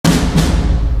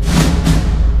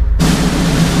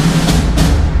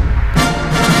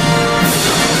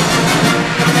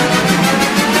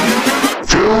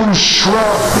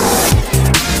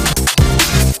Shrapnel.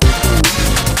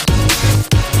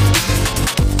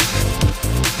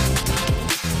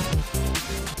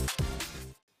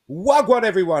 Wagwan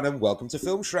everyone, and welcome to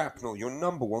Film Shrapnel, your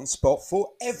number one spot for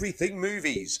everything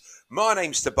movies. My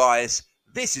name's Tobias,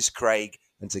 this is Craig,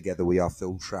 and together we are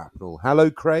Film Shrapnel.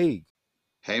 Hello, Craig.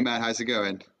 Hey man, how's it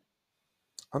going?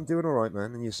 I'm doing all right,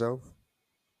 man, and yourself?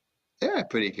 Yeah,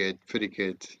 pretty good, pretty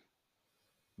good.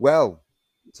 Well,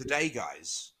 today,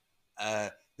 guys,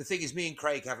 the thing is, me and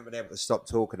Craig haven't been able to stop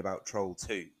talking about Troll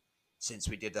 2 since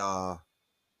we did our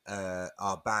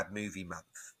bad movie month,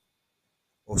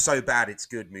 or so bad it's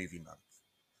good movie month.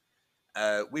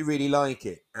 We really like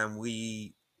it, and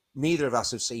neither of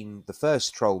us have seen the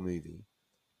first Troll movie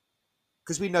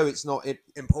because we know it's not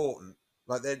important.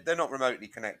 Like they're not remotely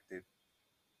connected.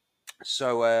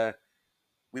 So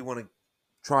we want to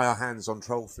try our hands on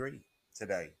Troll 3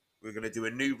 today. We're going to do a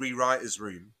new rewriters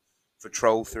room for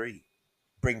Troll 3.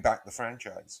 Bring back the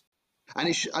franchise.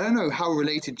 And I don't know, how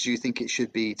related do you think it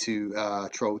should be to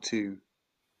Troll 2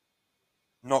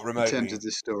 Not in remotely. terms of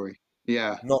the story?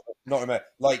 Yeah, Not remote.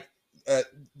 Like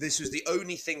this was the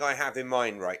only thing I have in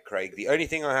mind, right, Craig? The only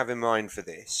thing I have in mind for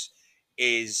this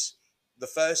is the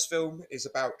first film is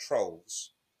about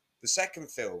trolls. The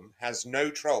second film has no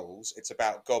trolls. It's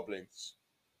about goblins.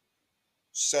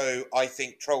 So I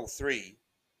think Troll 3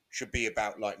 should be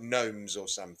about like gnomes or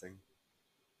something.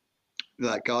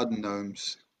 like garden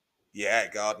gnomes. Yeah,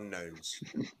 garden gnomes.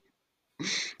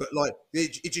 But like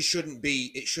it just shouldn't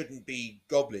be. It shouldn't be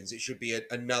goblins. It should be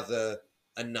another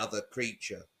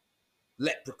creature,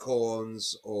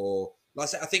 leprechauns, or like I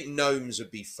said, I think gnomes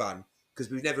would be fun because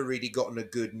we've never really gotten a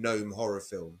good gnome horror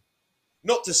film.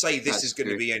 Not to say this That's is going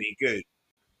to true. be any good.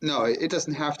 No, it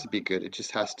doesn't have to be good. It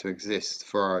just has to exist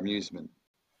for our amusement.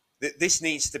 This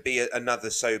needs to be another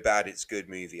so bad it's good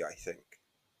movie. I think.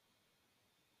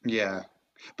 Yeah,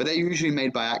 but they're usually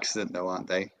made by accident though, aren't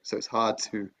they? So it's hard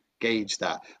to gauge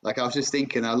that. Like I was just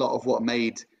thinking, a lot of what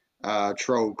made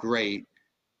Troll great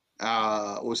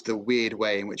was the weird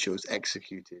way in which it was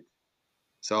executed.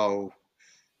 So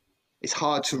it's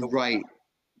hard So to write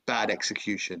bad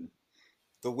execution.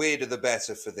 the weirder the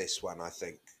better for this one, I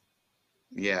think.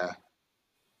 Yeah,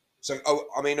 So,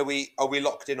 I mean, are we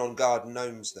locked in on garden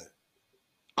gnomes then?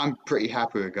 I'm pretty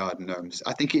happy with garden gnomes.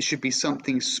 I think it should be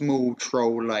something small,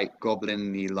 troll-like,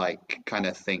 goblin-y like kind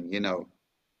of thing, you know.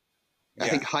 I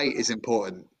Yeah. think height is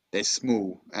important. They're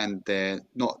small and they're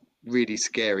not really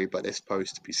scary, but they're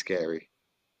supposed to be scary.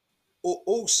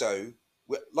 Also,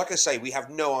 like I say, we have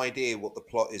no idea what the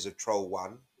plot is of Troll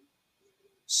 1.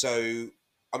 So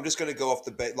I'm just going to go off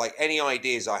the bit. Like any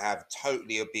ideas I have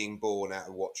totally are being born out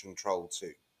of watching Troll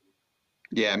 2.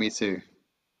 Yeah, me too.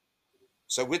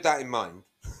 So with that in mind,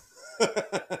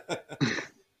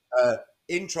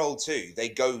 in Troll 2, they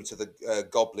go to the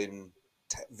Goblin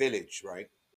village, right?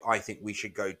 I think we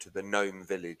should go to the Gnome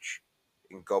village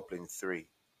in Goblin 3.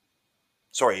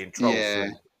 Sorry, in Troll Yeah,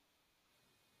 3.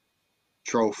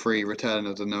 Troll 3, Return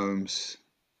of the Gnomes.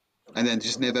 And then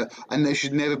just never, and they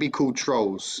should never be called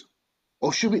trolls.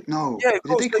 Or should we? No. Yeah, of Did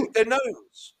course, they call, they're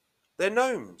gnomes. They're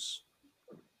gnomes.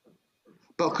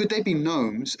 but could they be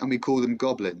gnomes and we call them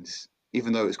goblins,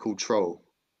 even though it's called Troll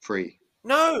 3?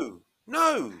 No,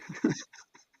 no,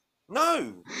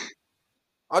 no.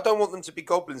 I don't want them to be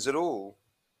goblins at all.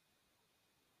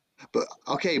 But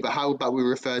okay, but how about we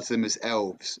refer to them as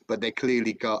elves, but they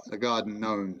clearly got the garden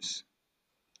gnomes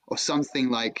or something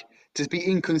like to be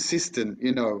inconsistent,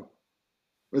 you know,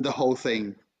 with the whole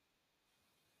thing.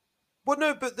 Well,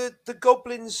 no, but the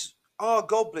goblins are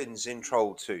goblins in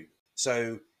Troll 2.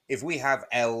 So if we have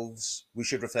elves, we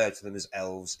should refer to them as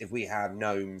elves. If we have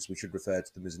gnomes, we should refer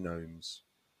to them as gnomes,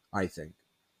 I think.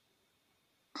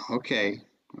 Okay,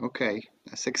 okay,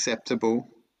 that's acceptable.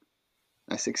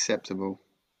 That's acceptable.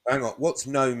 Hang on, what's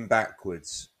gnome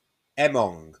backwards?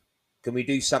 Emong. Can we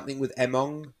do something with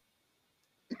Emong?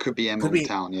 It could be Could Emerald we?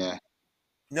 Town, yeah.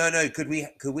 No. Could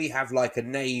we have like a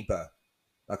neighbor,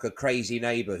 like a crazy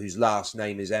neighbor whose last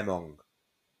name is Emong?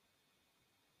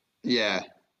 Yeah.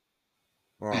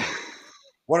 Right.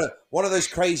 One of those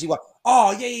crazy ones.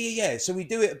 Oh yeah. So we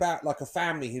do it about like a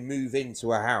family who move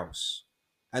into a house,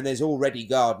 and there's already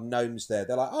garden gnomes there.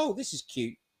 They're like, oh, this is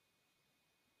cute.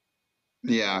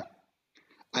 Yeah.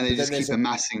 And they But then just there's keep a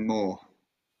amassing more.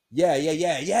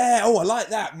 yeah. Oh, I like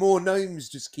that. More gnomes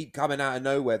just keep coming out of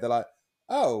nowhere. They're like,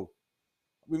 oh,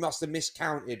 we must have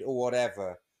miscounted or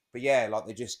whatever. But yeah, like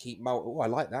they just keep Oh, I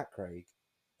like that, Craig.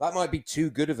 That might be too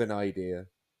good of an idea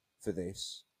for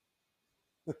this.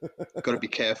 Got to be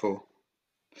careful.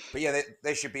 But yeah,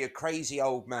 there should be a crazy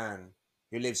old man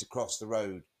who lives across the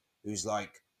road who's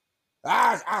like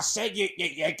I said you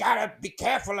gotta be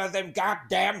careful of them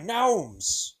goddamn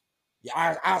gnomes.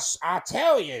 I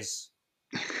tell yous.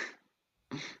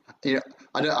 You know,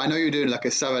 I know you're doing like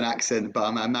a southern accent, but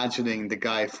I'm imagining the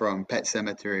guy from Pet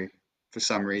Cemetery for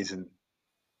some reason,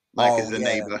 like as Oh the yeah,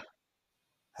 neighbor.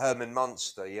 Herman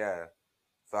Munster. Yeah,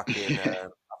 fucking. I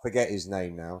forget his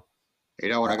name now. You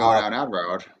don't want to go Oh, down that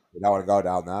road. you don't want to go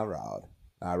down that road.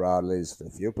 That road leads to a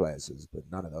few places, but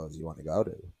none of those you want to go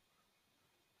to.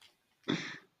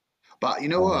 But you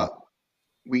know Uh, what?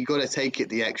 We got to take it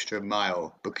the extra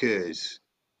mile because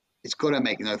it's got to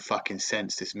make no fucking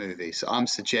sense, this movie. So I'm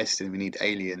suggesting we need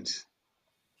aliens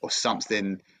or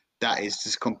something that is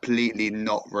just completely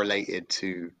not related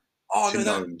oh to no,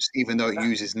 gnomes, even though it that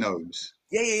uses gnomes.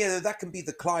 yeah. That can be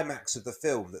the climax of the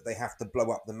film that they have to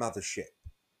blow up the mothership.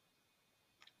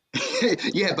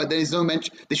 Yeah, but there's no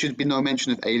mention. There should be no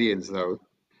mention of aliens though.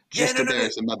 Yeah, Just no, that no, there no.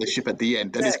 is a mothership at the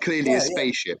end, and Yeah, it's clearly a yeah.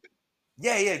 spaceship.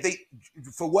 Yeah. They,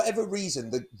 for whatever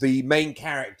reason, the main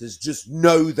characters just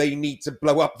know they need to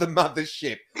blow up the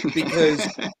mothership because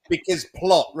because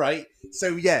plot, right?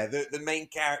 So yeah, the main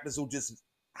characters will just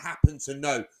happen to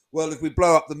know. Well, if we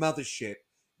blow up the mothership,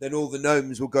 then all the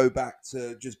gnomes will go back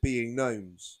to just being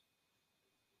gnomes.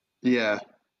 Yeah,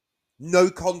 No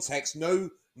context, no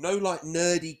like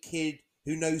nerdy kid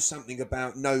who knows something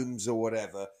about gnomes or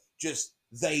whatever. Just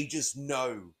they just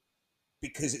know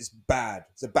because it's bad.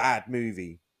 It's a bad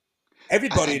movie.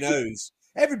 I Everybody think, knows.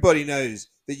 Everybody knows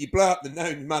that you blow up the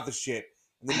gnome mothership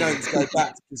and the gnomes go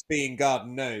back to just being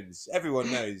garden gnomes.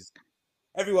 Everyone knows.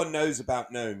 Everyone knows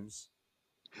about gnomes.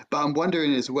 but I'm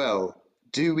wondering as well.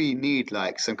 Do we need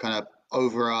like some kind of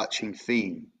overarching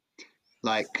theme?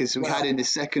 Like, because we had Well, in the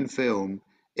second film,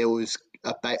 it was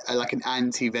like an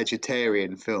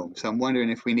anti-vegetarian film. So I'm wondering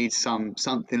if we need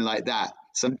something like that,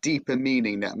 some deeper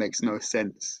meaning that makes no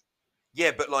sense.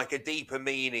 yeah, but like a deeper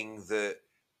meaning that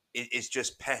is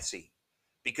just petty.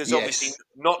 Because obviously, Yes.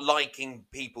 not liking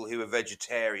people who are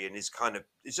vegetarian is kind of,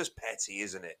 it's just petty,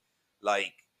 isn't it?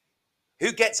 Like,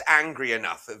 who gets angry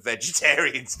enough at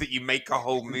vegetarians that you make a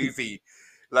whole movie?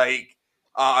 Like,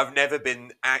 I've never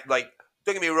been like.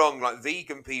 Don't get me wrong. Like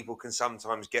vegan people can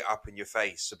sometimes get up in your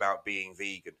face about being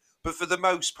vegan, but for the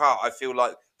most part, I feel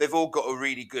like they've all got a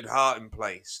really good heart in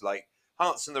place. Like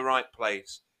heart's in the right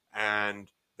place,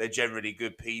 and they're generally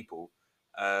good people.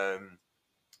 Um,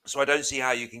 so I don't see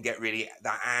how you can get really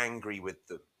that angry with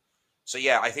them. So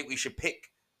yeah, I think we should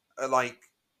pick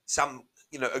like some,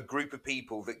 a group of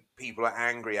people that people are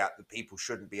angry at that people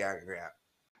shouldn't be angry at.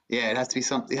 Yeah, it has to be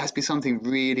something. It has to be something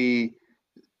really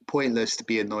pointless to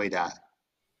be annoyed at.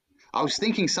 I was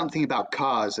thinking something about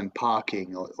cars and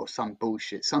parking or some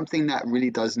bullshit, something that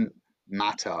really doesn't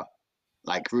matter,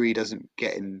 like really doesn't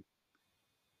get in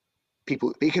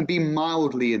people. It can be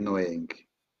mildly annoying,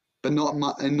 but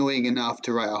not annoying enough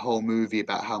to write a whole movie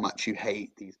about how much you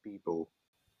hate these people.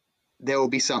 There will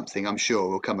be something, I'm sure,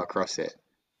 we'll come across it,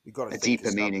 You've got to a think of deeper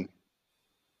something. meaning.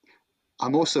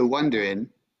 I'm also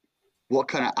wondering what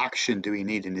kind of action do we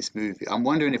need in this movie? I'm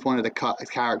wondering if one of the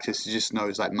characters just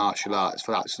knows like martial arts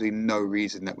for absolutely no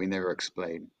reason that we never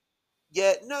explain.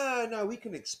 Yeah, no, we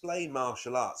can explain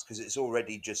martial arts because it's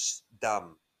already just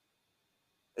dumb.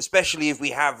 Especially if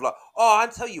we have like, oh,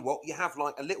 I'll tell you what, you have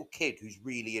like a little kid who's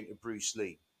really into Bruce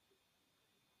Lee.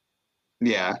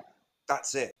 Yeah,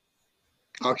 That's it.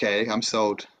 okay, I'm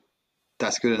sold.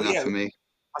 That's good But enough yeah, for me.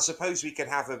 I suppose we can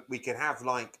have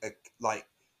like a like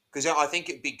because I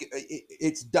think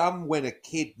it's dumb when a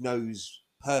kid knows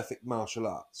perfect martial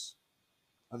arts.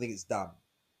 I think it's dumb.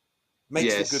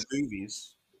 Makes for good Yes,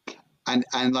 movies.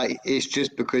 and like it's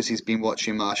just because he's been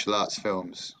watching martial arts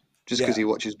films, just because Yeah, he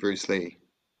watches Bruce Lee.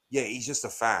 yeah, he's just a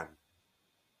fan.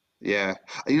 Yeah,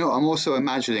 you know, I'm also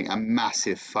imagining a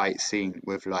massive fight scene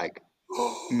with like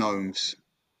gnomes.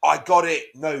 I got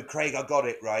it. No, Craig, I got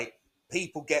it right.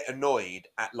 People get annoyed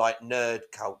at like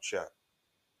nerd culture,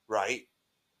 right?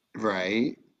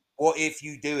 Right? What if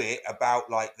you do it about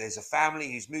like there's a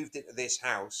family who's moved into this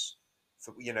house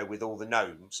for, with all the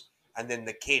gnomes, and then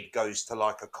the kid goes to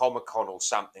like a Comic Con or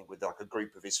something with like a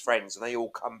group of his friends, and they all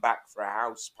come back for a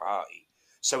house party.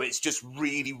 So it's just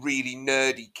really, really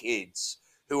nerdy kids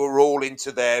who are all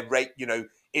into their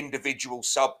individual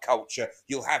subculture.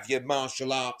 You'll have your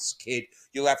martial arts kid.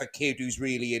 You'll have a kid who's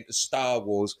really into Star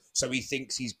Wars, so he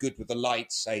thinks he's good with a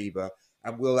lightsaber,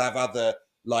 and we'll have other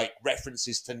like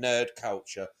references to nerd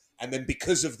culture, and then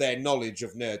because of their knowledge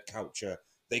of nerd culture,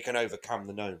 they can overcome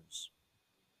the gnomes.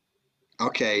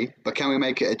 Okay, but can we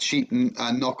make it a cheap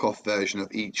knockoff version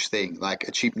of each thing? Like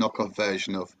a cheap knockoff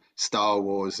version of Star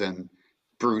Wars and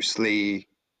Bruce Lee,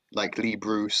 like Lee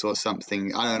Bruce or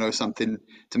something. I don't know, something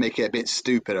to make it a bit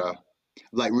stupider.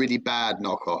 like really bad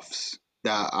knockoffs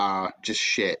that are just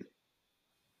shit.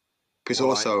 Because Or like,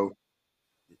 also,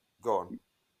 go on.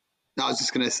 I was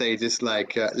just gonna say, just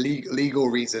like legal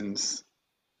reasons.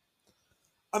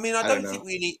 I mean, I I don't don't know. think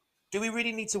we need. Do we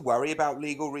really need to worry about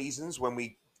legal reasons when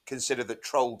we consider that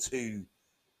Troll 2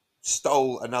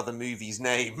 stole another movie's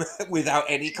name without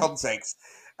any context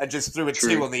and just threw a two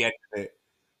True. on the end of it?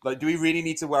 Like, do we really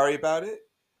need to worry about it?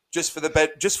 Just for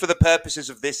the purposes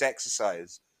of this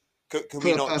exercise, can For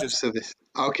we the not just? purpose of this,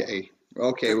 okay,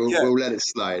 okay, we'll Yeah, we'll let it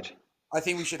slide. I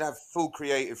think we should have full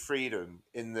creative freedom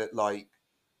in that. Like,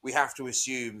 we have to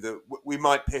assume that we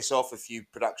might piss off a few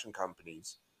production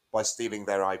companies by stealing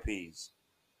their IPs.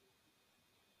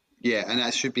 Yeah, and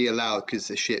that should be allowed because it's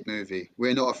a shit movie.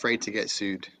 We're not afraid to get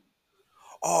sued.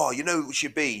 Oh, you know what it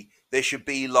should be? There should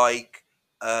be like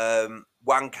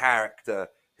one character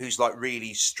who's like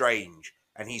really strange,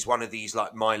 and he's one of these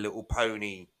like My Little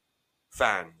Pony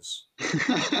fans.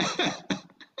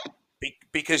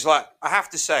 Because, like, I have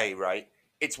to say, right,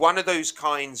 it's one of those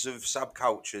kinds of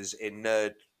subcultures in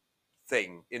nerddom,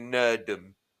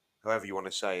 however you want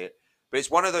to say it. But it's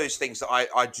one of those things that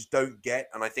I just don't get,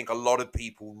 and I think a lot of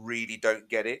people really don't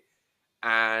get it.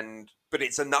 But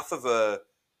it's enough of a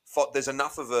there's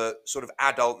enough of a sort of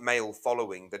adult male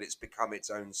following that it's become its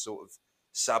own sort of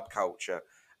subculture,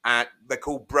 and they're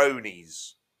called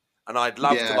bronies. And I'd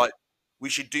love to, Yeah, like, we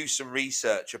should do some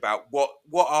research about what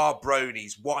are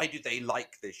bronies, why do they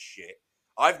like this shit.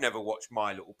 I've never watched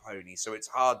My Little Pony, so it's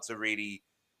hard to really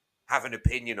have an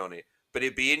opinion on it, but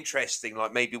it'd be interesting,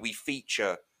 like, maybe we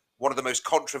feature one of the most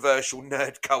controversial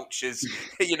nerd cultures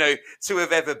to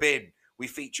have ever been. We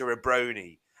feature a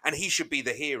brony, and he should be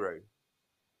the hero.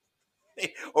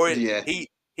 or yeah.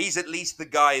 he's at least the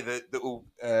guy that will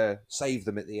save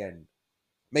them at the end,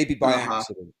 maybe by Uh-huh.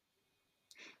 accident.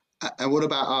 And what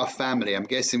about our family? I'm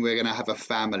guessing we're gonna have a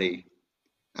family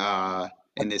uh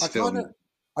I, in this I kind of film.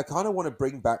 I kind of want to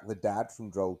bring back the dad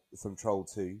from Troll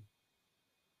 2.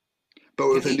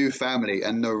 But Can with a he? new family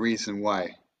and no reason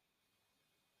why.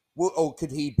 Well, or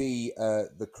could he be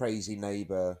the crazy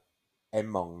neighbor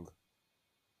Emmong?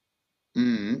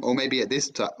 Or maybe at this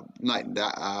time, like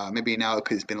that, maybe now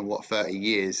because it's been what 30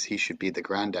 years, he should be the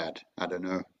granddad. I don't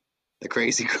know, the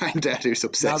crazy granddad who's Now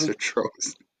obsessed with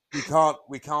trolls. we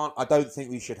can't. I don't think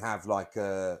we should have like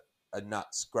a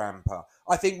nuts grandpa.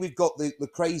 I think we've got the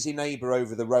crazy neighbor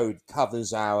over the road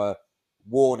covers our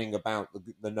warning about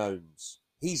the gnomes.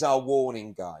 He's our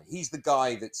warning guy. He's the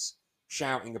guy that's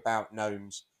shouting about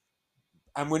gnomes.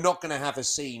 And we're not going to have a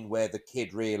scene where the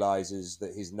kid realizes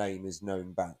that his name is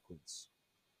known backwards.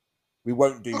 We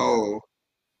won't do that. Oh,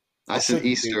 I that's an shouldn't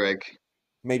do. Easter egg.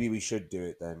 Maybe we should do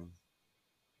it then.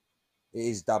 It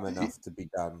is dumb enough to be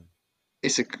done.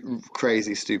 It's a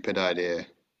crazy, stupid idea.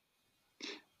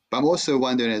 But I'm also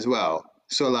wondering as well.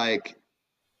 So, like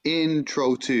in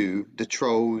Troll 2, the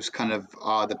trolls kind of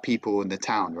are the people in the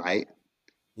town, right?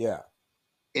 Yeah.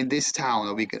 In this town,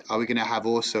 are we gonna have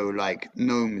also like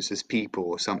gnomes as people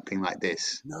or something like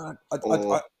this? No,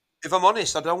 Or if I'm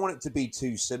honest, I don't want it to be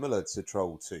too similar to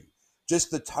Troll 2.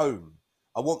 Just the tone.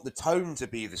 I want the tone to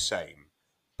be the same,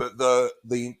 but the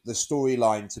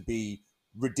storyline to be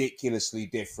ridiculously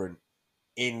different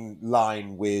in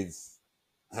line with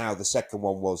how the second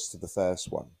one was to the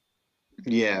first one.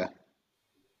 yeah,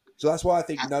 So that's why I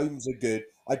think gnomes are good.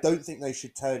 I don't think they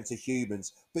should turn to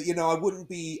humans. But, I wouldn't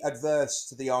be adverse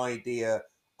to the idea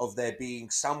of there being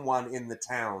someone in the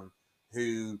town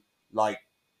who, like,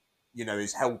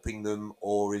 is helping them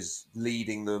or is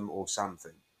leading them or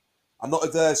something. I'm not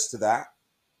averse to that,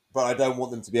 but I don't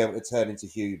want them to be able to turn into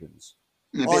humans.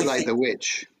 a bit I like think, the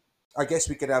witch. I guess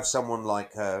we could have someone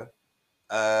like her.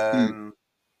 Hmm.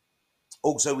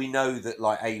 Also, we know that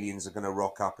like aliens are going to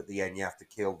rock up at the end. You have to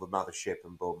kill the mothership,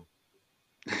 and boom,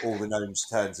 all the gnomes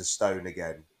turn to stone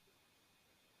again.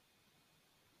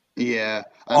 Yeah,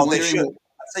 I'm Oh, there wondering should. what.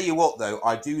 I tell you what, though,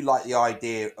 I do like the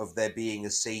idea of there being a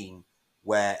scene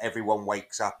where everyone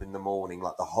wakes up in the morning,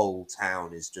 like the whole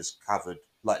town is just covered,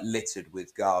 like littered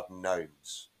with garden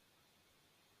gnomes.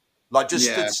 Like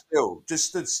Yeah, just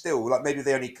stood still. Like maybe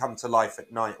they only come to life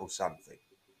at night or something.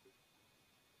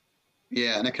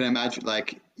 yeah, and I can imagine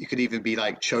like you could even be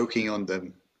like choking on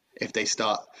them if they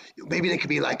start. Maybe there could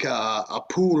be like a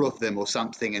pool of them or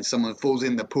something, and someone falls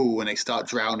in the pool and they start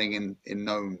drowning in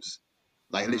gnomes,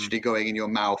 like Mm. literally going in your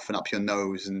mouth and up your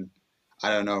nose, and I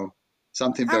don't know,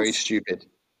 something How very stupid.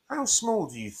 how small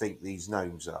do you think these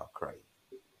gnomes are, Craig?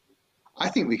 I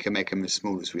think we can make them as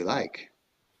small as we like.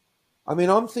 I mean,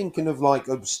 I'm thinking of like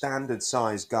a standard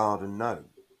size garden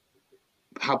gnome,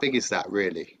 How big is that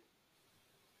really?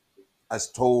 as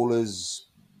tall as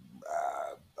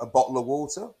a bottle of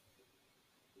water.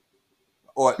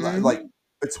 or like Hmm.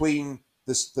 between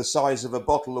the size of a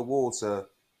bottle of water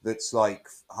that's like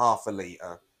half a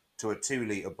liter to a 2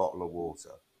 liter bottle of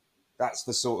water. That's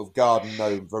the sort of garden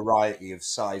gnome variety of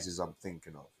sizes I'm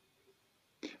thinking of.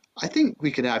 I think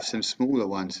we could have some smaller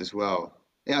ones as well.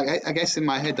 Yeah, I guess in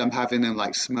my head I'm having them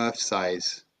like Smurf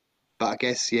size. But I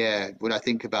guess, yeah, when I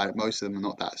think about it, most of them are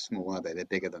not that small, are they? They're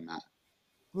bigger than that.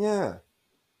 Yeah.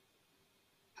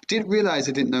 Didn't realize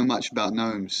I didn't know much about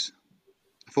gnomes.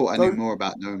 I thought I knew Go, more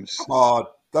about gnomes. come on,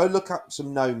 go look up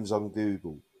some gnomes on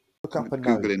Google. Look I'm up a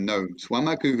gnome. Googling gnomes. Why am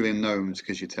I Googling gnomes?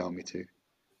 Because you tell me to.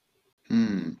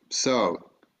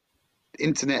 So, the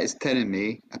internet is telling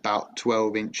me about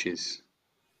 12 inches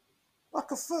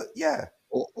Like a foot, yeah.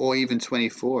 or even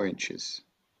 24 inches.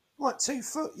 Like 2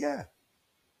 foot, yeah.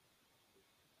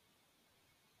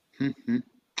 Hmm.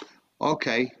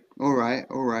 Okay, all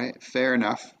right, fair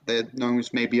enough. The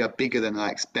gnomes maybe are bigger than I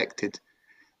expected.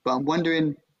 But I'm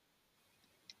wondering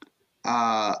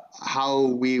how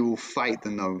we will fight the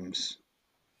gnomes.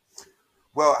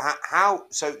 Well, how?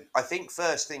 So I think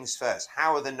first things first.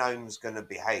 How are the gnomes going to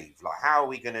behave? Like, how are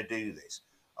we going to do this?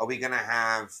 Are we going to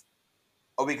have?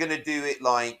 Are we going to do it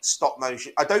like stop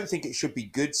motion? I don't think it should be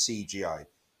good CGI.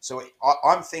 So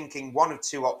I'm thinking one of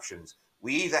two options.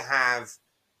 We either have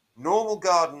normal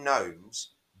garden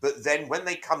gnomes, but then when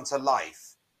they come to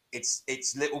life, it's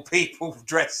little people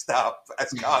dressed up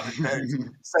as garden gnomes,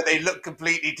 so they look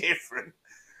completely different,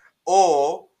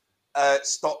 or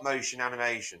stop motion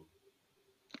animation.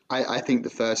 I think the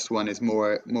first one is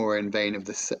more in vein of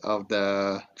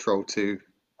the Troll 2.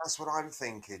 That's what I'm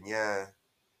thinking. Yeah,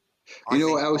 You know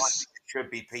what I else? think it should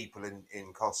be people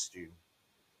in costume.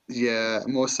 Yeah,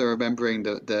 I'm also remembering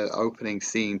the opening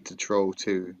scene to Troll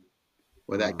 2,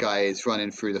 where that Mm. guy is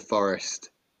running through the forest,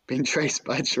 being chased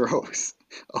by trolls.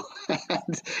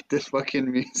 And the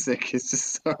fucking music is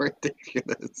just so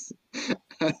ridiculous.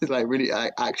 It's like really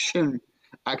action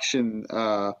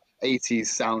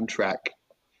 80s soundtrack.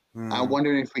 I'm Mm.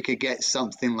 wondering if we could get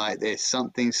something like this,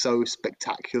 something so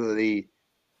spectacularly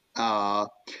uh,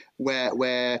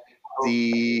 where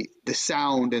the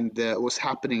sound and what's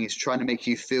happening is trying to make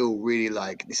you feel really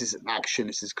like this is an action,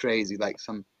 this is crazy, like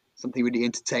something really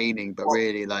entertaining, but Well,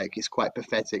 really like it's quite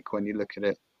pathetic when you look at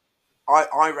it.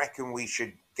 I reckon we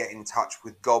should get in touch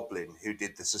with Goblin, who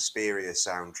did the Suspiria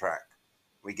soundtrack.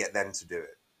 We get them to do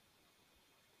it.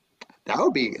 That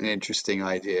would be an interesting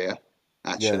idea,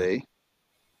 Yeah. actually.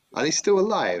 Are they still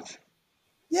alive?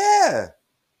 Yeah,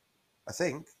 I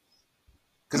think.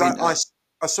 I Because mean,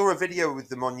 I saw a video with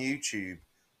them on YouTube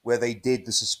where they did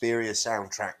the Suspiria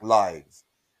soundtrack live,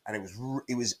 and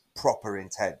it was proper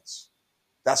intense.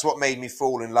 That's what made me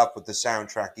fall in love with the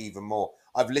soundtrack even more.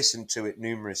 I've listened to it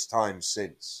numerous times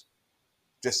since,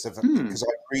 just hmm, because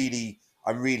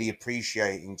I'm really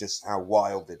appreciating just how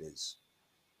wild it is.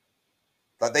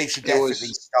 Like they should it definitely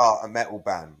was, start a metal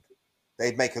band.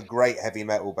 They'd make a great heavy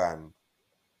metal band.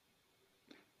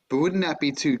 but wouldn't that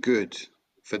be too good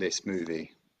for this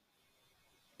movie?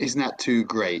 Isn't that too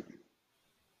great?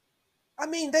 I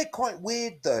mean, they're quite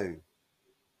weird though.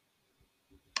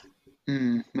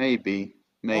 Maybe,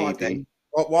 Oh, okay. maybe.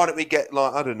 Why don't we get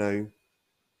like I don't know.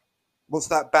 What's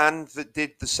that band that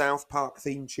did the South Park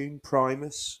theme tune?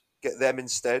 Primus. Get them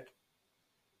instead.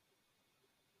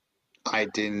 I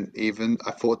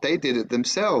thought they did it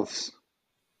themselves.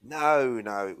 No,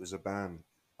 no, it was a band.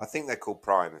 I think they're called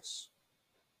Primus.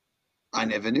 I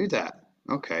never knew that.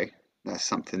 Okay, that's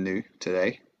something new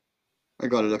today. I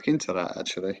gotta look into that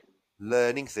actually.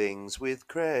 Learning things with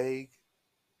Craig.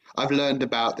 I've learned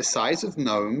about the size of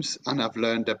gnomes and I've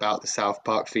learned about the South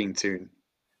Park theme tune.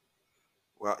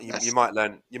 Well, That's you might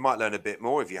learn a bit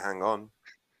more if you hang on.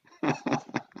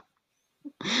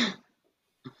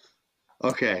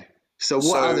 okay. So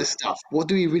what other So, stuff? What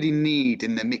do we really need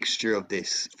in the mixture of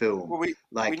this film? well,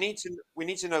 Like, we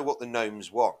need to know what the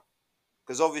gnomes want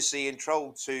because obviously in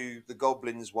Troll 2 the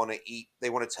goblins want to eat. They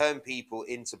want to turn people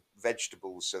into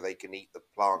vegetables so they can eat the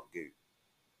plant goo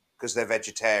because they're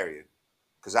vegetarian.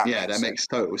 Because that yeah, makes that sense. makes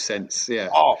total sense. Yeah.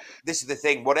 Oh, this is the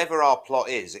thing. Whatever our plot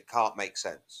is, it can't make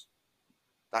sense.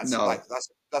 No.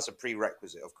 That's a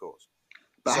prerequisite, of course.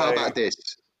 But how So about this?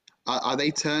 Are they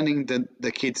turning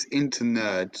the kids into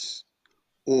nerds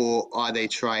or are they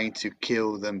trying to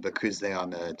kill them because they are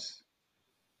nerds?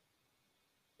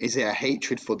 Is it a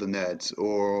hatred for the nerds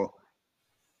or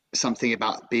something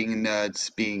about being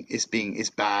nerds being is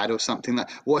bad or something like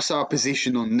what's our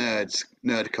position on nerd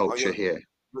oh, culture here?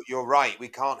 you're right. We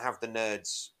can't have the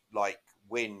nerds like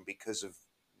win because of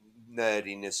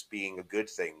nerdiness being a good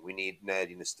thing. We need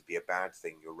nerdiness to be a bad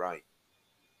thing. You're right.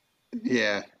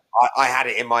 Yeah. I had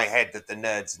it in my head that the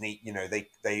nerds need,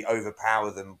 they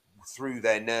overpower them through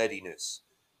their nerdiness.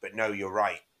 But no, you're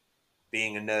right.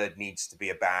 Being a nerd needs to be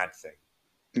a bad thing,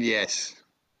 Yes,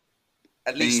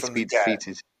 at they least need to from the be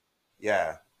defeated.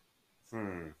 yeah.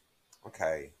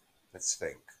 Okay, let's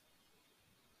think.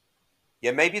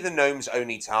 Yeah, maybe the gnomes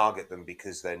only target them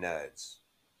because they're nerds.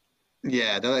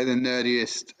 Yeah, they're like the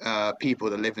nerdiest people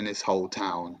that live in this whole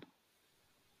town.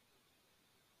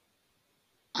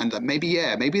 And maybe,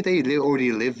 yeah, maybe they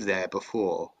already lived there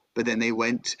before, but then they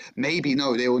went, maybe,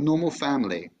 no, they were a normal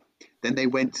family. Then they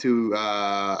went to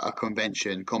a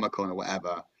convention, Comic Con or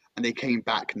whatever, and they came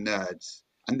back nerds.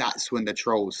 And that's when the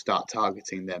trolls start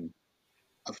targeting them.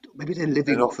 Maybe they're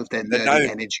They're living not. off of their They're nerdy gnome.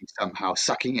 energy somehow,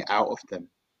 sucking it out of them.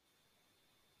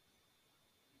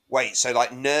 Wait, so like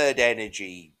nerd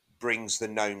energy brings the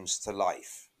gnomes to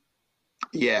life.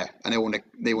 Yeah, and they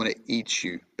want to eat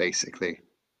you, basically.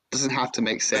 Doesn't have to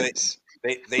make So sense.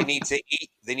 they need to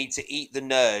eat. They need to eat the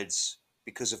nerds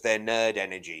because of their nerd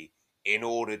energy in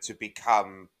order to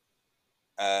become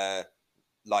uh,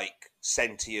 like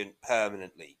sentient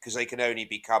permanently. Because they can only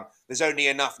become. There's only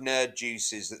enough nerd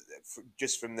juices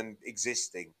just from them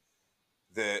existing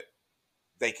that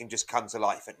they can just come to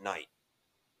life at night.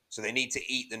 So they need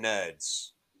to eat the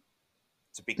nerds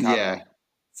to Yeah. become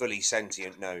fully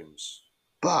sentient gnomes.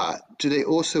 But do they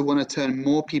also want to turn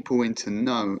more people into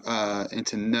no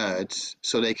into nerds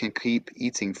so they can keep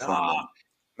eating from Ah, them?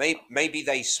 maybe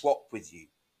they swap with you.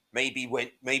 Maybe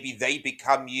they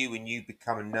become you and you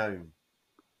become a gnome.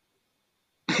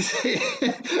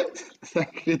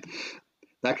 That could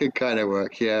that could kind of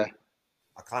work, yeah.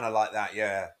 I kind of like that.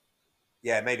 Yeah,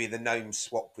 yeah. Maybe the gnomes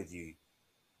swap with you,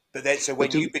 but then so But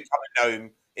when you do become a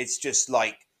gnome, it's just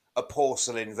like a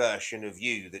porcelain version of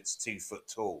you that's 2 foot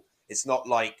tall. It's not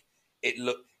like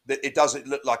it doesn't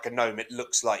look like a gnome. It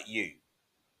looks like you.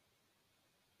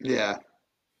 yeah.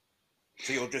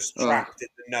 So you're just Oh, trapped in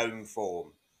the gnome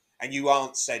form, and you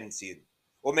aren't sentient,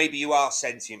 or maybe you are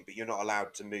sentient, but you're not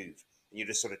allowed to move, and you're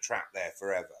just sort of trapped there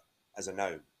forever as a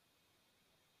gnome.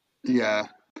 yeah.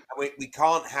 And we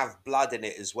can't have blood in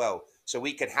it as well, so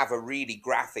we can have a really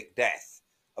graphic death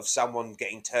of someone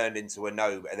getting turned into a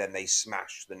gnome and then they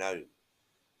smash the gnome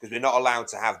because we're not allowed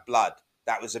to have blood.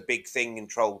 That was a big thing in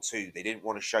Troll 2. They didn't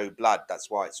want to show blood. That's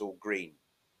why it's all green.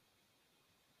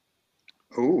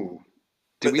 Oh,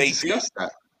 did But we they do discuss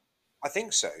that? I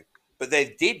think so. But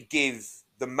they did give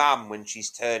the mum, when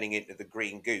she's turning into the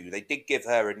green goo, they did give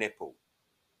her a nipple.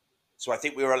 So I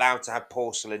think we were allowed to have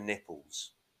porcelain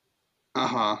nipples.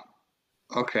 Uh-huh.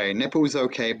 Okay, nipples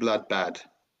okay, blood bad.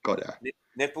 Got it.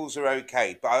 Nipples are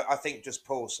okay, but I think just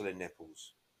porcelain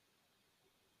nipples.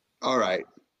 All right,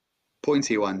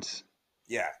 pointy ones.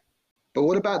 Yeah. But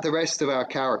what about the rest of our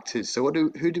characters? So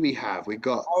who do we have? We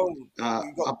got Oh,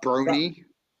 you got a brony.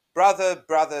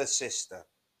 brother, sister.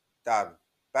 Done.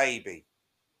 Baby.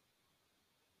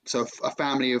 So a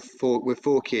family of four with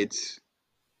four kids,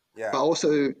 but Yeah.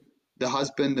 also the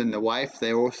husband and the wife,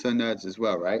 they're also nerds as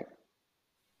well, right?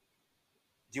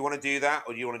 Do you want to do that,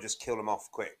 or do you want to just kill them off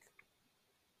quick?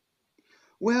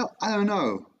 Well, I don't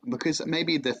know, because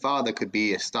maybe the father could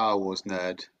be a Star Wars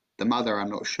nerd. The mother, I'm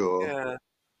not sure. Yeah.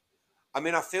 I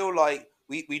mean, I feel like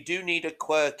we do need a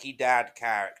quirky dad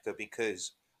character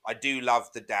because I do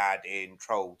love the dad in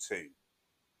Troll 2.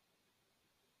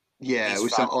 Yeah, He's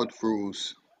with some fun. odd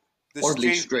rules, The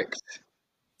oddly stupid, strict.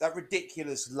 that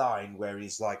ridiculous line where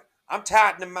he's like, "I'm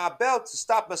tightening my belt to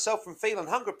stop myself from feeling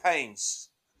hunger pains."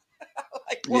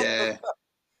 Like, what the? Yeah,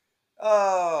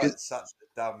 Oh, because it's such a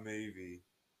dumb movie.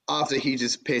 after he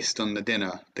just pissed on the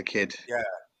dinner, the kid. Yeah.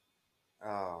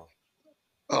 Oh,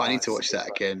 Oh, I oh, need to it's watch so that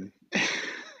funny. again.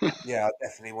 Yeah, I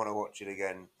definitely want to watch it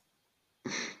again.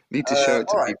 Need to show it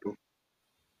All to right. people.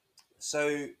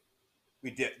 So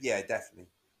we did, yeah,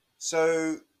 definitely.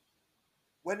 So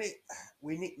when it,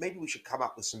 we need, maybe we should come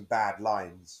up with some bad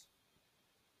lines.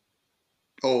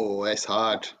 Oh, it's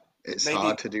hard. It's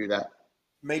hard Maybe, to do that.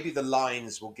 maybe the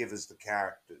lines will give us the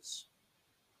characters.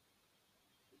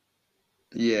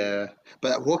 Yeah,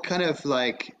 but what kind of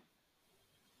like,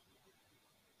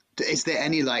 is there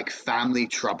any like family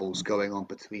troubles going on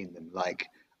between them? Like,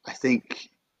 I think,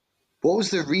 what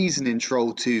was the reason in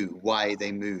Troll 2 why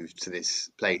they moved to this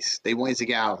place? They wanted to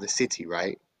get out of the city,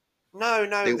 right? No,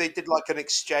 no, They, they did like an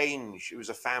exchange. It was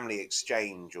a family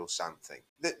exchange or something.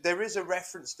 There is a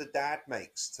reference the dad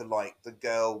makes to like the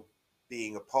girl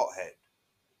being a pothead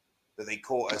that they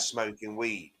caught her smoking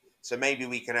weed. So maybe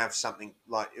we can have something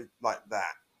like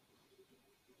that,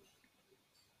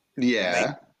 and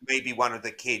yeah, maybe one of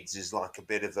the kids is like a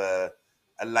bit of a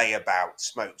layabout,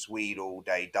 smokes weed all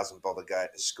day, doesn't bother going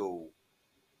to school,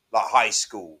 like high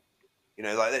school. You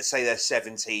know, like let's say they're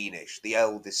 17ish, the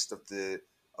eldest of the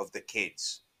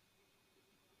kids,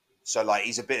 So like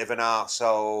he's a bit of an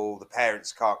arsehole. The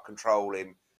parents can't control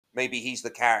him. Maybe he's the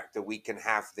character we can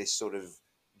have this sort of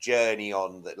journey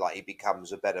on, that like he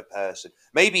becomes a better person.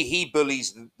 Maybe he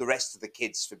bullies the rest of the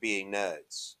kids for being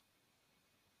nerds.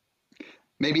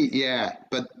 Maybe, yeah,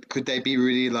 but could they be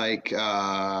really like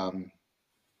a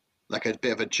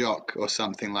bit of a jock or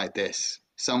something like this?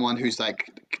 Someone who's like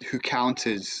who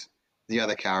counters the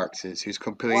other characters, who's What?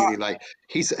 completely like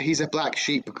he's a black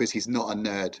sheep because he's not a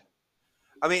nerd.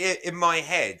 I mean, in my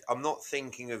head, I'm not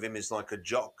thinking of him as like a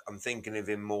jock. I'm thinking of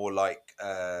him more like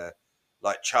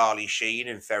Charlie Sheen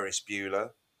and Ferris Bueller.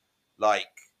 Like,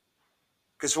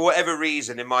 because for whatever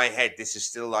reason, in my head, this is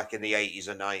still like in the 80s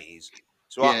or 90s.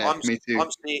 So Yeah, me too.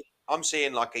 I'm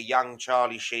seeing like a young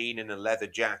Charlie Sheen in a leather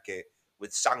jacket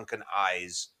with sunken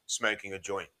eyes, smoking a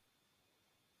joint.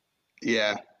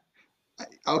 Yeah.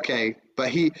 Okay, but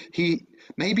he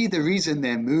maybe the reason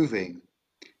they're moving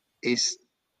is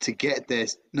to get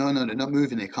this. No, no, they're not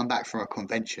moving. They come back from a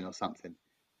convention or something.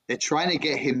 They're trying to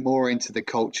get him more into the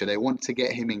culture. They want to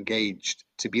get him engaged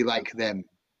to be like them,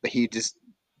 but he just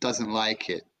doesn't like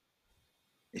it.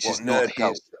 It's What just not nerd his.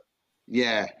 culture?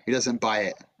 Yeah, he doesn't buy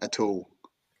it at all.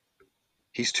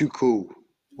 He's too cool.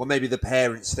 Well, maybe the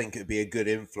parents think it'd be a good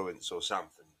influence or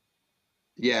something.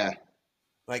 Yeah.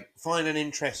 Like, find an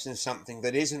interest in something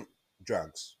that isn't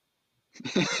drugs.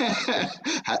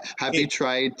 Have Yeah. you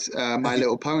tried Have My you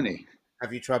Little Pony?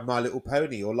 have you tried My Little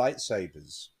Pony or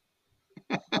lightsabers?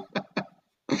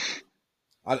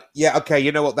 Yeah, okay.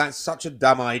 You know what? That's such a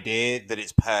dumb idea that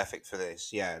it's perfect for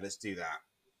this. Yeah, let's do that.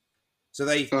 So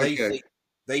Okay.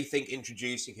 they think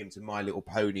introducing him to My Little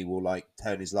Pony will like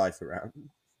turn his life around.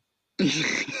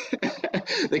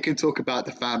 They can talk about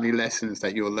the family lessons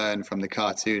that you'll learn from the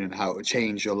cartoon and how it will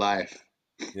change your life.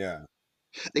 Yeah.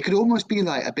 They could almost be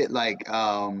like a bit like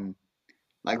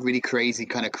really crazy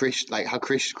kind of Christian, like how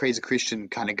crazy Christian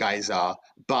kind of guys are,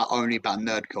 but only about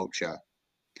nerd culture.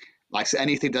 Like so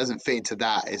anything doesn't fit into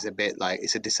that is a bit like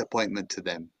it's a disappointment to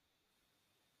them.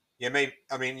 Yeah, maybe.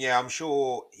 I mean, yeah, I'm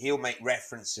sure he'll make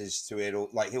references to it, or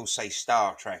like he'll say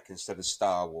Star Trek instead of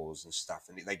Star Wars and stuff,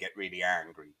 and they get really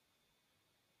angry.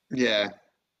 Yeah,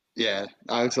 yeah.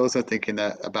 I was also thinking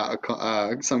that about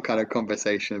some kind of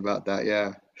conversation about that.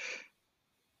 Yeah,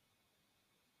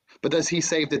 but does he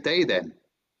save the day then?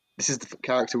 This is the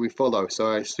character we follow,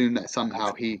 so I assume that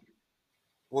somehow he.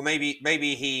 Well, maybe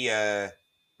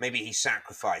he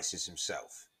sacrifices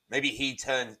himself. Maybe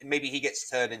he gets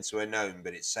turned into a gnome,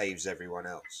 but it saves everyone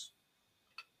else.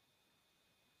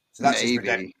 So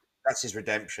Maybe. that's his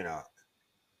redemption arc.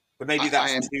 But maybe I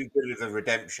that's am, too good of a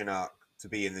redemption arc to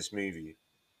be in this movie.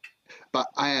 but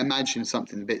I imagine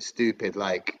something a bit stupid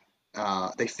like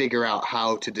they figure out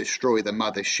how to destroy the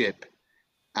mothership,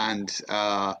 and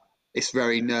it's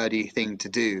very nerdy thing to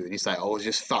do. And he's like, "Oh,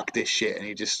 just fuck this shit," and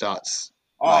he just starts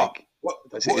Oh, like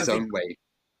does it what his if he own way.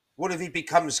 what if he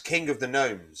becomes king of the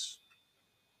gnomes?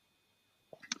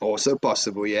 Also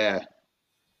possible, yeah.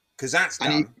 Because that's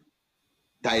And he dumb.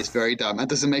 that is very dumb. That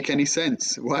doesn't make any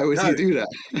sense. Why would he No, do that?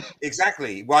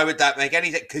 exactly. Why would that make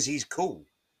any sense? Because he's cool.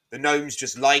 The gnomes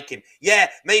just like him. Yeah,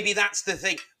 maybe that's the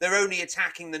thing. They're only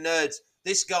attacking the nerds.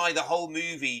 This guy, the whole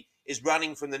movie, is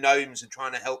running from the gnomes and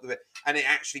trying to help them. And it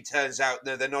actually turns out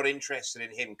no, they're not interested in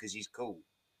him because he's cool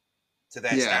to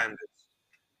their Yeah, standards.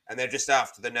 And they're just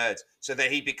after the nerds. So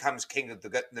that he becomes king of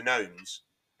the gnomes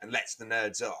and lets the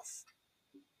nerds off.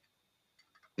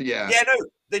 yeah. Yeah, no,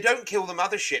 they don't kill the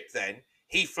mothership then.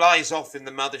 He flies off in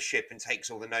the mothership and takes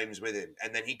all the gnomes with him.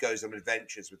 And then he goes on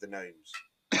adventures with the gnomes.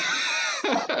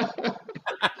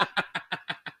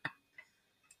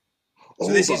 So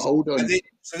Oh, this but is hold on.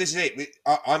 so this is it.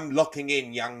 I'm locking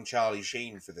in young Charlie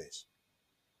Sheen for this.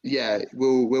 Yeah,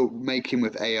 we'll make him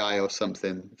with AI or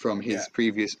something from Yeah. his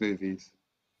previous movies.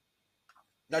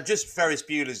 Now, just Ferris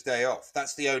Bueller's Day Off.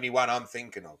 That's the only one I'm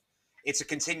thinking of. It's a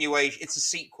continuation. It's a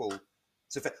sequel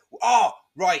to. Oh,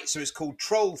 right. So it's called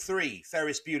Troll 3: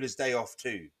 Ferris Bueller's Day Off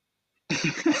 2.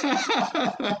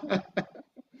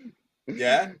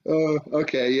 Yeah, Oh,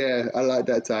 okay, yeah, I like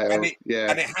that and title.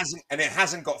 Yeah, it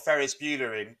hasn't got Ferris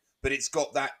Bueller in, but it's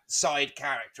got that side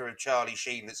character of Charlie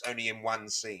Sheen that's only in one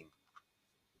scene.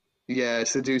 yeah,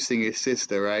 seducing his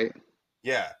sister, right?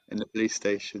 Yeah, In the police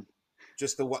station.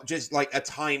 just like a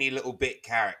tiny little bit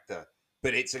character,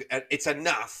 but it's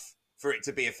enough for it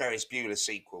to be a Ferris Bueller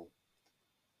sequel.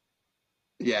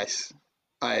 Yes,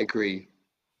 I agree.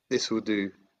 This will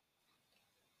do.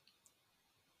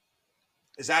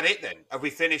 Is that it then? Have we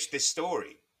finished this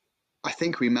story? I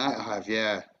think we might have,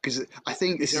 yeah, because I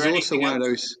think Is this there is also anything one of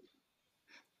else? those.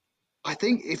 I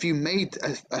think if you made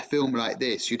a film like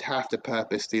this, you'd have to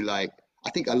purposely like.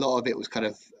 I think a lot of it was kind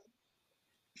of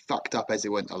fucked up as it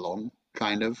went along,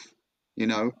 kind of, you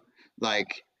know,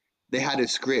 like they had a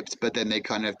script, but then they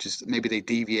kind of just maybe they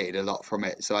deviated a lot from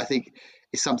it. So I think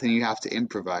it's something you have to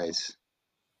improvise.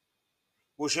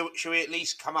 Well, should we at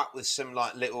least come up with some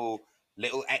like little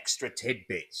extra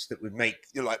tidbits that would make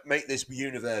like make this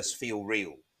universe feel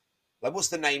real? Like, what's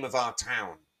the name of our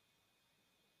town?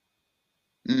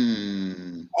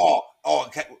 Hmm.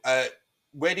 Okay.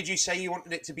 Where did you say you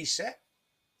wanted it to be set?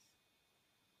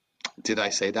 Did I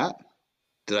say that?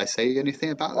 Did I say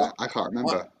anything about I, that? I can't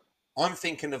I, remember. I'm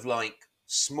thinking of like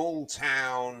small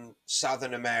town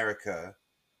Southern America,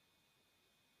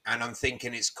 and I'm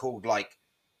thinking it's called like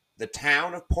the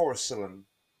town of porcelain.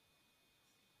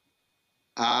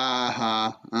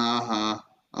 Uh-huh. Uh-huh.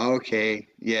 Okay.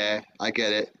 Yeah, I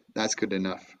get it. That's good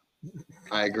enough.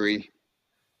 I agree.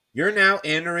 You're now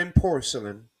entering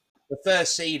porcelain. The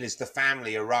first scene is the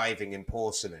family arriving in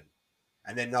porcelain,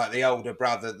 and then like the older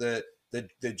brother,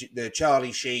 the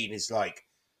Charlie Sheen is like,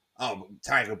 "Oh,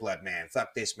 Tiger Blood, man,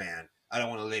 fuck this, man. I don't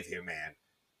want to live here, man."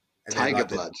 And then Tiger like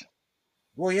the blood.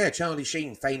 well, yeah, Charlie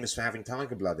Sheen, famous for having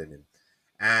tiger blood in him,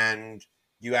 and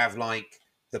you have like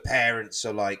the parents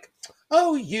are like,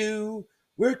 "Oh,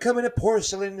 we're coming to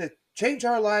porcelain to change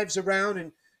our lives around,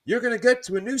 and you're gonna get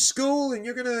to a new school, and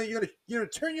you're gonna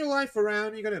turn your life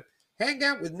around. You're gonna hang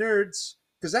out with nerds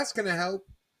because that's gonna help."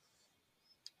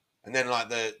 And then like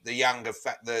the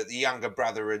younger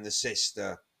brother and the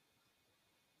sister,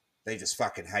 they just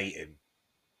fucking hate him.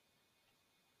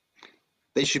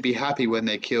 They should be happy when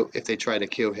they kill if they try to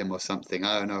kill him or something.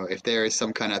 I don't know. If there is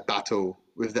some kind of battle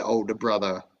with the older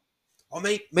brother. Or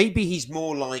maybe he's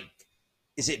more like,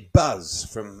 is it Buzz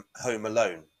from Home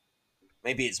Alone?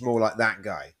 Maybe it's more like that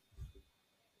guy.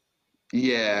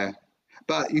 Yeah.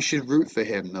 But you should root for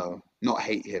him though, not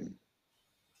hate him.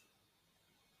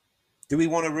 Do we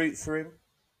want to root for him?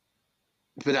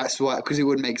 But that's why, because it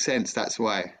would make sense. That's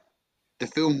why. The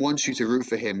film wants you to root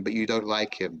for him, but you don't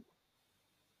like him.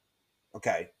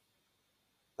 Okay,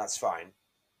 that's fine.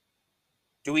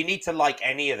 Do we need to like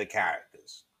any of the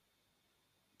characters?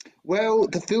 Well,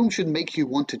 the film should make you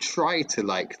want to try to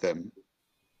like them,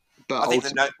 but I think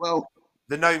ultimately, well,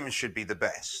 the gnomes should be the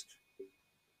best.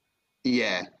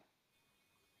 yeah,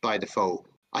 by default.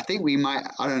 I think we might,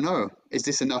 I don't know, is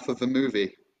this enough of a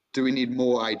movie? Do we need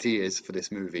more ideas for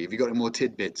this movie? Have you got any more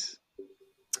tidbits?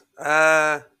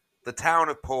 Uh, the town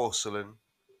of porcelain.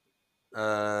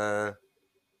 Uh,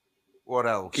 what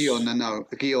Guion, else? no,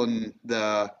 Guion,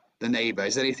 the neighbor.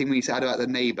 Is there anything we need to add about the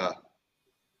neighbor?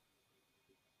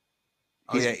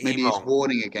 Oh He's yeah, maybe he's Emon.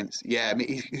 warning against, yeah, I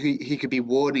mean, he could be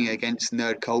warning against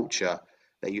nerd culture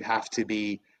that you have to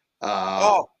be,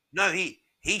 uh, Oh no, he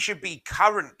should be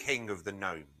current king of the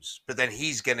gnomes, but then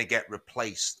he's gonna get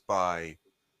replaced by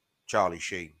Charlie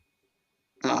Sheen.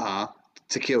 uh-huh,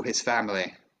 to kill his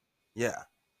family Yeah,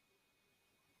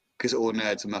 because all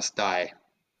nerds must die.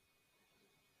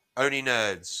 only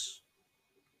nerds,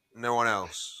 no one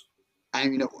else.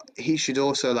 And he should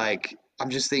also like. I'm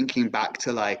just thinking back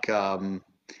to like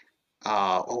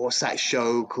what's that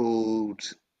show called?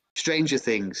 Stranger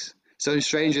Things. So in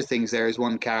Stranger Things, there is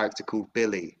one character called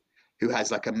Billy who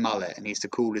has like a mullet and he's the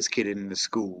coolest kid in the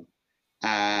school.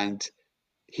 And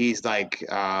he's like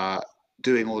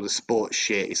doing all the sports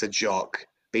shit. He's a jock,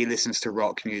 but he listens to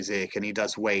rock music and he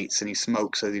does weights and he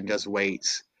smokes so he does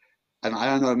weights. And I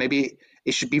don't know, maybe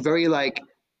it should be very like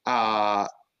uh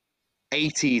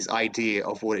 80s idea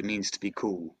of what it means to be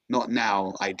cool, not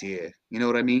now idea. You know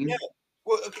what I Yeah. mean?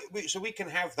 Well, okay, so we can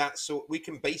have that sort. We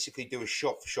can basically do a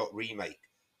shot-for-shot remake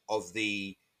of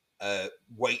the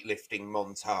weightlifting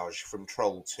montage from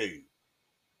Troll 2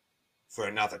 for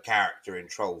another character in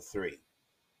Troll 3,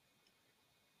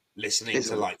 listening It's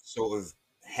to like sort of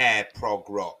hair prog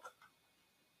rock,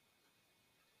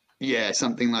 yeah,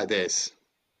 something like this.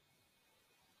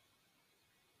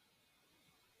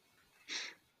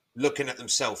 looking at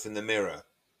themselves in the mirror,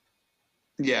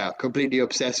 Yeah, completely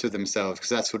obsessed with themselves because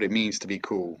that's what it means to be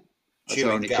cool. That's I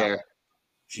chewing only gum. care.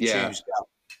 She Yeah, chews gum.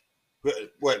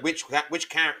 Which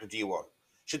character do you want?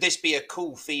 Should this be a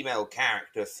cool female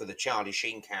character for the Charlie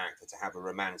Sheen character to have a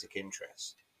romantic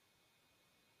interest?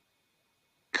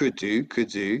 could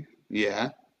do. Yeah,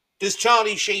 Does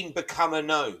Charlie Sheen become a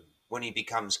gnome when he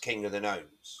becomes king of the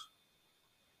gnomes?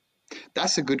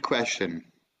 that's a good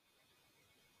question.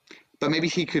 But maybe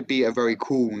he could be a very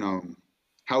cool gnome.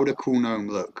 How would a cool gnome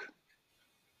look?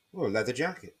 Or a leather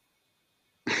jacket?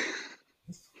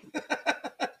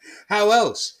 How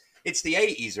else? It's the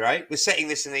 80s, right? We're setting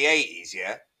this in the 80s,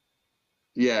 yeah?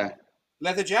 Yeah,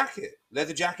 Leather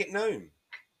jacket gnome.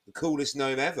 The coolest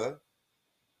gnome ever.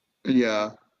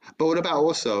 yeah. But what about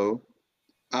also?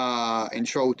 in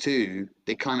Troll 2,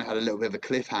 they kind of had a little bit of a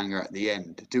cliffhanger at the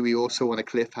end. Do we also want a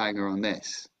cliffhanger on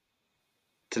this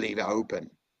to leave it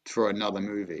open for another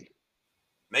movie?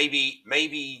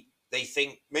 Maybe they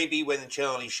think maybe when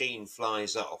Charlie Sheen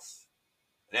flies off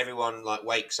and everyone like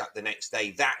wakes up the next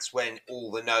day, that's when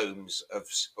all the gnomes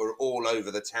are all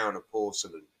over the town of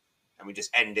Porcelain, and we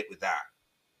just end it with that.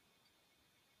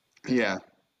 Yeah,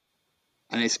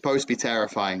 and it's supposed to be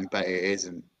terrifying, but it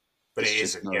isn't. But It's it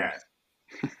just isn't. Yeah, gnomes.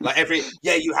 like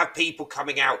you have people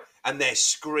coming out and they're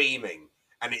screaming,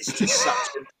 and it's just such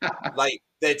a like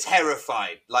they're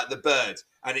terrified, like the birds,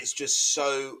 and it's just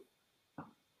so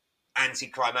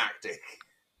anticlimactic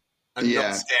and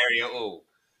not Yeah, scary at all.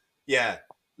 Yeah,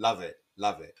 love it,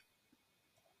 love it.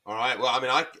 All right. Well, I mean,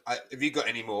 have you got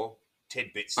any more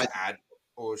tidbits I to add,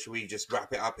 or should we just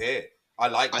wrap it up here? I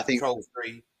like I think Troll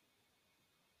 3.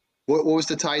 what was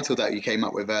the title that you came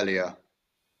up with earlier?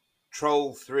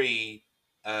 Troll 3,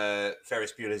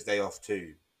 Ferris Bueller's Day Off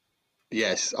 2.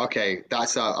 Yes, okay,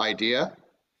 that's our idea.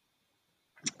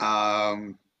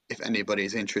 If anybody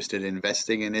is interested in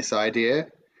investing in this idea,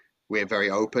 we're very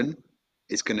open.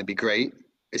 It's going to be great.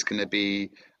 It's going to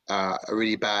be a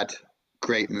really bad,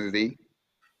 great movie.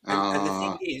 And the Uh,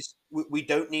 thing is, we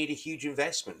don't need a huge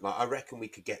investment. Like I reckon we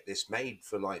could get this made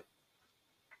for like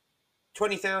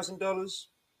 $20,000.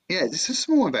 yeah, it's a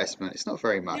small investment. It's not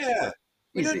very much, Yeah, but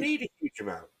we don't easy. need a huge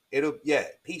amount. It'll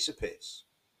piece of piss.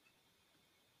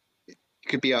 It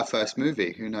could be our first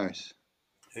movie. Who knows?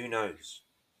 Who knows?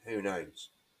 Who knows?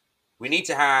 We need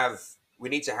to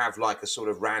have like a sort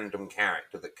of random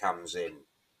character that comes in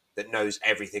that knows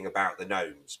everything about the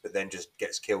gnomes, but then just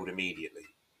gets killed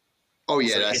immediately. Oh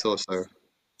yeah, So that's also.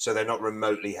 so they're not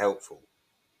remotely helpful.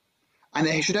 And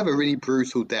they should have a really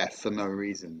brutal death for no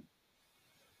reason,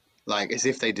 like as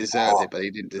if they deserved Oh, it, but they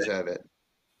didn't deserve it.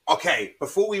 okay,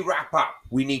 before we wrap up,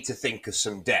 we need to think of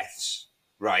some deaths,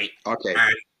 right? Okay,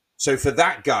 And so for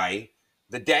that guy,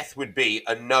 the death would be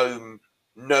a gnome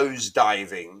nose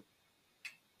diving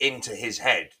into his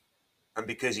head. And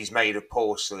because he's made of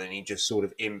porcelain, he just sort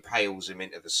of impales him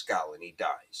into the skull and he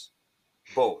dies.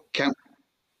 Boom. can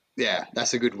yeah,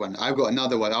 that's a good one. I've got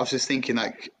another one. I was just thinking,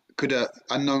 like, could a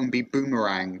unknown be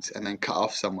boomeranged and then cut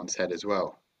off someone's head as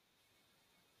well?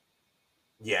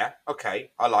 Yeah,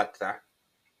 okay. I like that.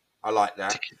 I like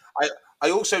that. I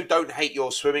I also don't hate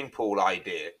your swimming pool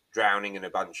idea, drowning in a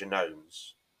bunch of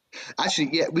gnomes. Actually,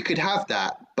 yeah, we could have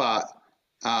that, but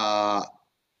uh,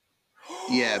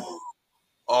 yeah,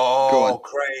 go on. Oh,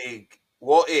 Craig.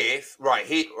 What if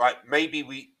maybe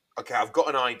we okay, I've got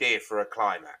an idea for a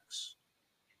climax.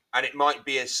 And it might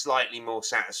be a slightly more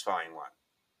satisfying one.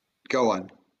 Go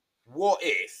on. What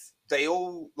if they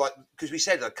all like because we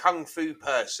said a kung fu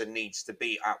person needs to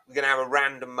beat up. We're gonna have a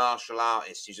random martial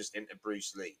artist who's just into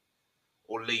Bruce Lee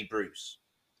or Lee Bruce,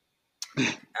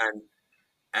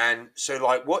 and so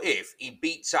like, what if he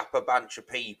beats up a bunch of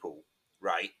people,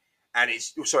 right? And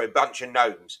it's sorry, a bunch of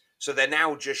gnomes. So they're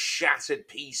now just shattered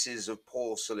pieces of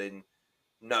porcelain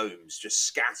gnomes, just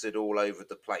scattered all over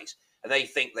the place, and they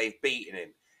think they've beaten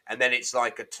him. And then it's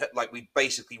like like we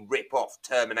basically rip off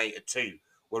Terminator 2,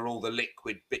 where all the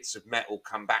liquid bits of metal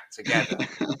come back together,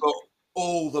 but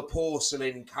all the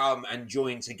porcelain come and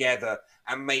join together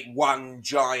and make one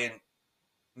giant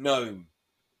gnome.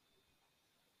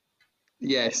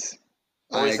 Yes,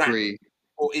 Or I is that agree.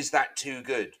 too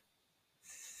good?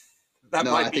 That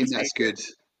No, I might be think too that's good. good.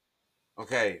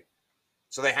 Okay,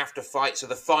 so they have to fight. So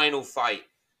the final fight,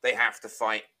 they have to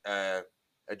fight a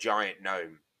giant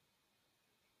gnome.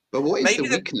 But what is the Maybe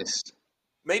the weakness?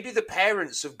 maybe the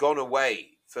parents have gone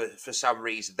away for some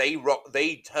reason.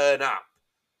 They turn up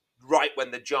right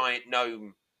when the giant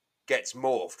gnome gets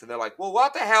morphed, and they're like, "Well,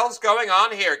 what the hell's going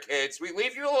on here, kids? We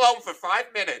leave you alone for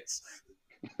 5 minutes."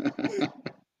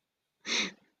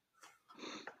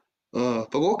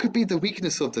 But what could be the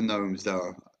weakness of the gnomes,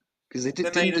 though? Because they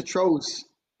They're didn't made the of trolls.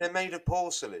 they're made of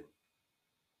porcelain.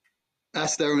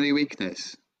 That's their only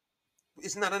weakness.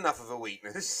 Isn't that enough of a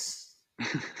weakness?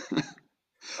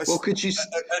 A, Well, s- could you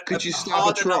a stab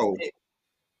a hard enough troll? hit.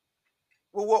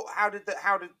 Well, what? Did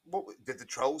the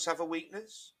trolls have a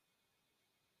weakness?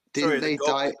 Didn't Sorry, the they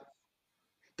die? goblin.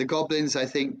 The goblins, I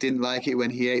think, didn't like it when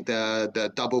he ate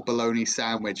the double bologna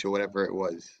sandwich or whatever it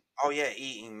was. Oh yeah,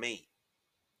 eating meat.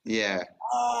 Yeah.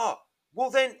 Ah,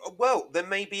 then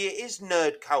maybe it is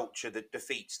nerd culture that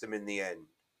defeats them in the end.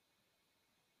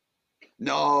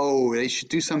 No, they should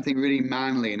do something really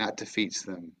manly and that defeats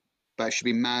them. But it should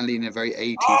be manly in a very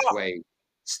 80s Ah, way.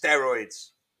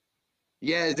 steroids.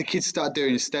 Yeah, the kids start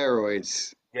doing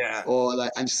steroids Yeah, or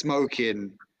like and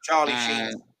smoking Charlie Sheen.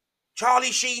 and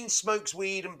Charlie Sheen smokes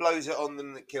weed and blows it on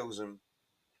them that kills them.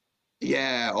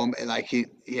 Yeah, like he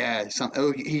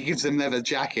gives them leather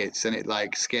jackets and it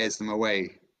like scares them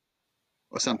away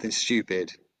or something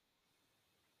stupid.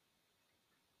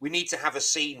 We need to have a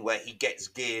scene where he gets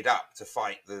geared up to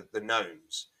fight the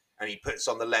gnomes, and he puts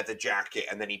on the leather jacket,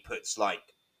 and then he puts like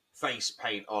face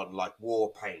paint on, like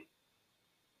war paint,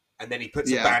 and then he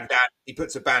puts a Yeah, bandana. He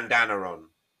puts a bandana on.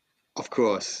 of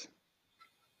course.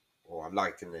 Oh, I'm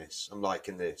liking this. I'm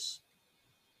liking this.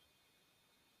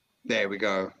 There we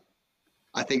go.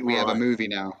 I think we All have a right, movie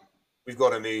now. we've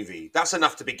got a movie. That's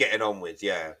enough to be getting on with.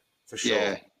 Yeah, for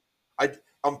Yeah. sure.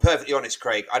 I'm perfectly honest,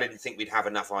 Craig. I didn't think we'd have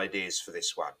enough ideas for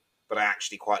this one, but I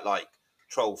actually quite like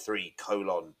Troll 3 :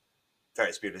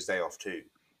 Ferris Bueller's Day Off 2.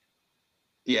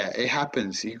 Yeah, it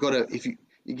happens. You gotta if you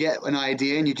get an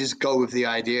idea and you just go with the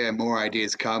idea and more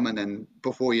ideas come and then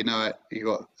before you know it, you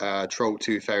got Troll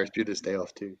 2 Ferris Bueller's Day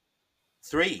Off 2.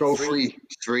 Three, Troll three.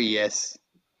 3, yes.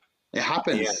 It Yeah,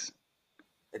 happens.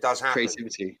 it does happen.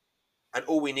 Creativity. And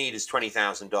all we need is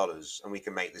 $20,000 and we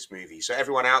can make this movie. So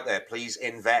everyone out there, please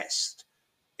invest.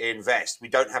 Invest. We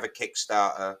don't have a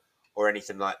Kickstarter or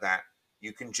anything like that.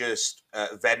 You can just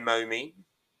Venmo me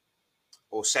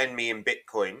or send me in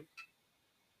Bitcoin.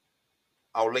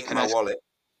 I'll link And my that's wallet.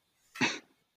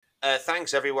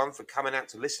 Thanks everyone for coming out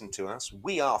to listen to us.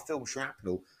 We are Film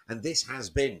Shrapnel, and this has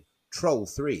been Troll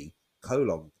 3: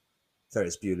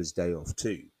 Ferris Bueller's Day Off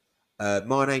 2.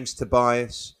 My name's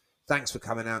Tobias. Thanks for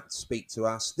coming out to speak to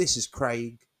us. This is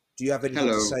Craig. Do you have anything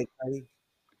to hello. say, Craig?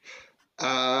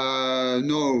 No,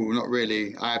 not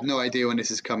really. I have no idea when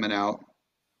this is coming out.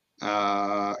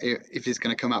 If it's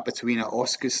going to come out between our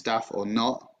Oscar stuff or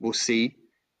not, we'll see.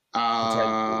 Potentially.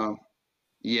 Uh,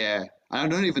 yeah, I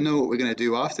don't even know what we're going to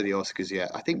do after the Oscars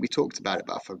yet. I think we talked about it,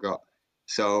 but I forgot.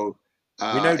 So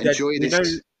enjoy We this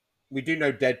know we do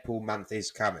know Deadpool month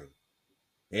is coming.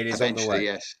 It is on the eventually. way.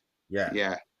 Yes, Yeah.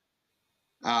 yeah.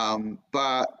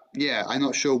 But yeah, I'm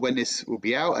not sure when this will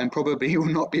be out, and probably will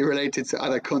not be related to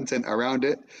other content around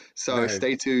it. So No.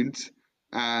 stay tuned,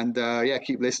 and yeah,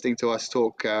 keep listening to us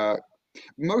talk.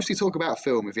 Mostly talk about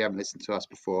film if you haven't listened to us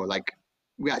before. Like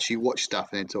we actually watch stuff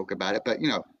and then talk about it. But you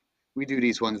know, we do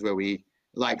these ones where we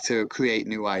like to create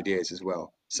new ideas as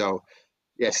well. So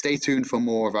yeah, stay tuned for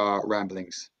more of our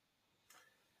ramblings.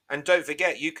 And don't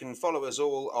forget, you can follow us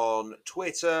all on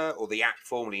Twitter, or the app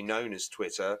formerly known as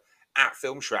Twitter, at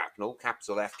Film Shrapnel,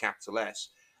 capital F, capital S.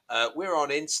 We're on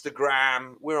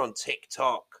Instagram, we're on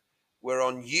TikTok, we're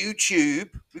on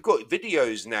YouTube. We've got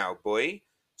videos now, boy.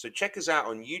 So check us out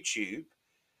on YouTube.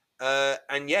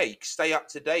 And yeah, you can stay up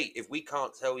to date. If we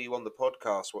can't tell you on the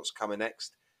podcast what's coming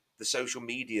next, the social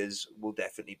medias will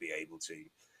definitely be able to.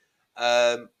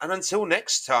 And until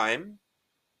next time,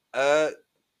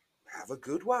 have a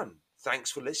good one. Thanks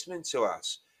for listening to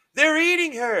us. They're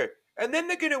eating her, and then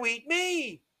they're going to eat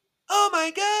me. Oh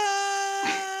my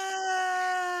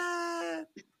God.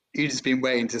 You've just been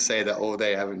waiting to say that all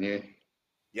day, haven't you?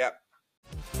 Yep.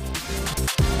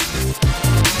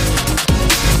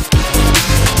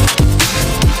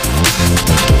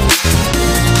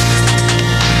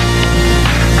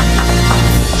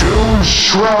 Film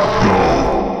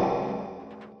Shrapnel.